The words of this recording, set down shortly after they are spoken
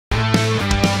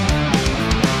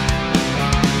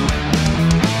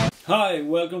Hi,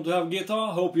 welcome to Have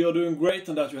Guitar. Hope you're doing great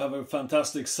and that you have a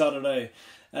fantastic Saturday.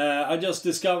 I just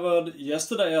discovered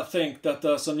yesterday, I think, that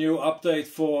there's a new update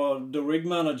for the Rig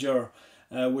Manager,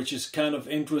 which is kind of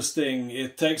interesting.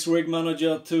 It takes Rig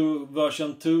Manager to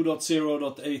version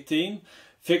 2.0.18,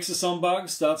 fixes some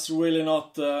bugs. That's really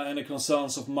not any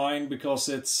concerns of mine because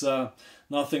it's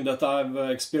nothing that I've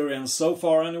experienced so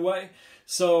far anyway.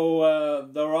 So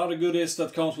there are other goodies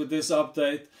that comes with this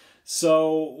update.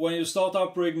 So when you start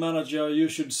up Rig Manager, you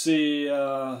should see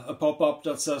a pop-up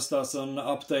that says there's an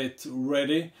update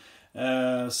ready.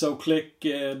 So click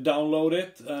download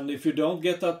it, and if you don't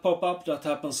get that pop-up, that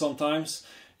happens sometimes,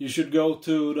 you should go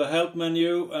to the help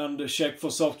menu and check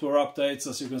for software updates,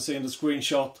 as you can see in the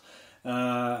screenshot,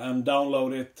 and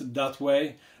download it that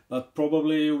way. But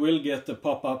probably you will get the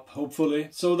pop-up, hopefully.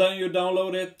 So then you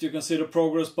download it, you can see the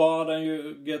progress bar, then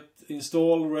you get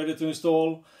install, ready to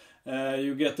install.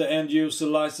 You get the end user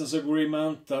license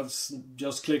agreement, that's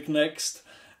just click next.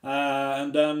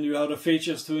 And then you have the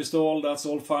features to install, that's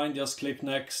all fine, just click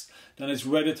next. Then it's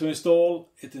ready to install,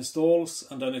 it installs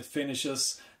and then it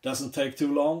finishes, doesn't take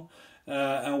too long.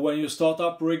 And when you start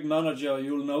up Rig Manager,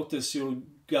 you'll notice you'll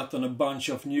get a bunch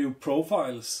of new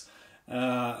profiles.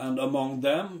 And among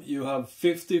them you have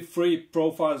 50 free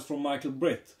profiles from Michael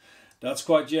Britt. That's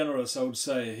quite generous, I would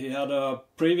say. He had a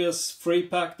previous free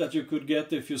pack that you could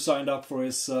get if you signed up for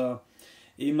his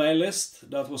email list.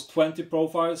 That was 20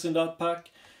 profiles in that pack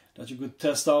that you could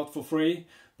test out for free.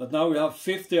 But now we have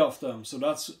 50 of them, so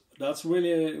that's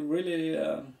really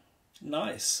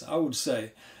nice, I would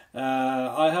say.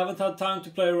 I haven't had time to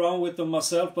play around with them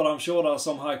myself, but I'm sure there are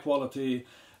some high quality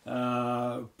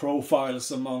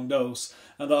profiles among those,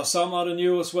 and there are some other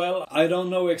new as well. I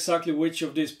don't know exactly which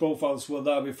of these profiles were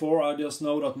there before. I just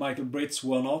know that Michael Britts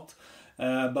were not,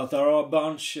 but there are a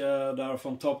bunch that are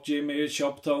from Top Jimmy,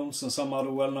 Shop Tones and some other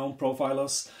well-known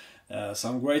profilers.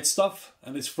 Some great stuff,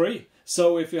 and it's free.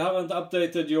 So if you haven't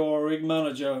updated your Rig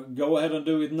Manager, go ahead and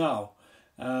do it now.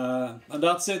 And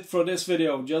that's it for this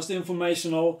video, just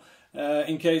informational.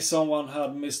 In case someone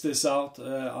had missed this out.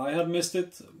 I had missed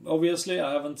it, obviously.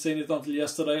 I haven't seen it until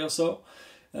yesterday or so.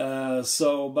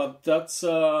 But that's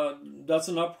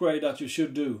an upgrade that you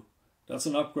should do. That's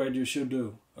an upgrade you should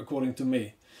do, according to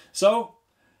me. So,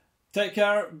 take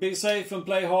care, be safe and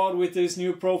play hard with these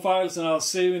new profiles, and I'll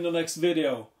see you in the next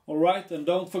video. Alright, and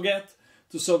don't forget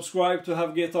to subscribe to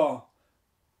Have Guitar.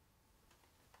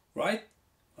 Right?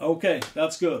 Okay,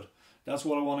 that's good. That's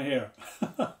what I want to hear.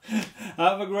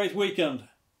 Have a great weekend.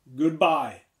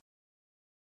 Goodbye.